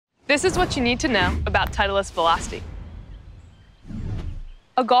This is what you need to know about Titleist Velocity.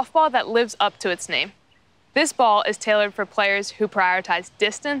 A golf ball that lives up to its name. This ball is tailored for players who prioritize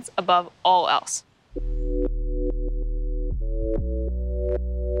distance above all else.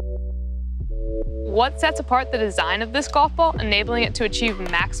 What sets apart the design of this golf ball, enabling it to achieve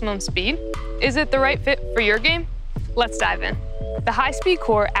maximum speed? Is it the right fit for your game? Let's dive in. The high-speed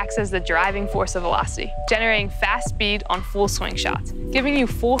core acts as the driving force of velocity, generating fast speed on full swing shots, giving you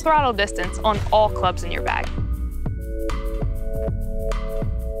full throttle distance on all clubs in your bag.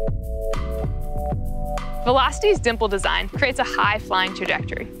 Velocity's dimple design creates a high-flying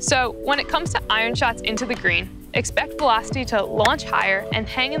trajectory. So when it comes to iron shots into the green, expect Velocity to launch higher and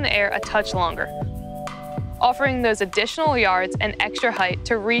hang in the air a touch longer, offering those additional yards and extra height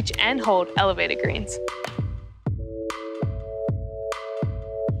to reach and hold elevated greens.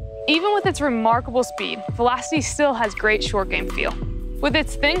 Even with its remarkable speed, Velocity still has great short game feel. With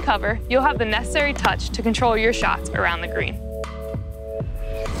its thin cover, you'll have the necessary touch to control your shots around the green.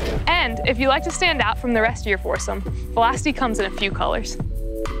 And if you like to stand out from the rest of your foursome, Velocity comes in a few colors.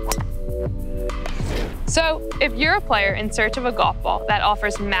 So, if you're a player in search of a golf ball that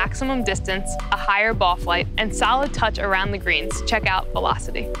offers maximum distance, a higher ball flight, and solid touch around the greens, check out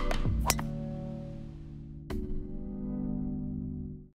Velocity.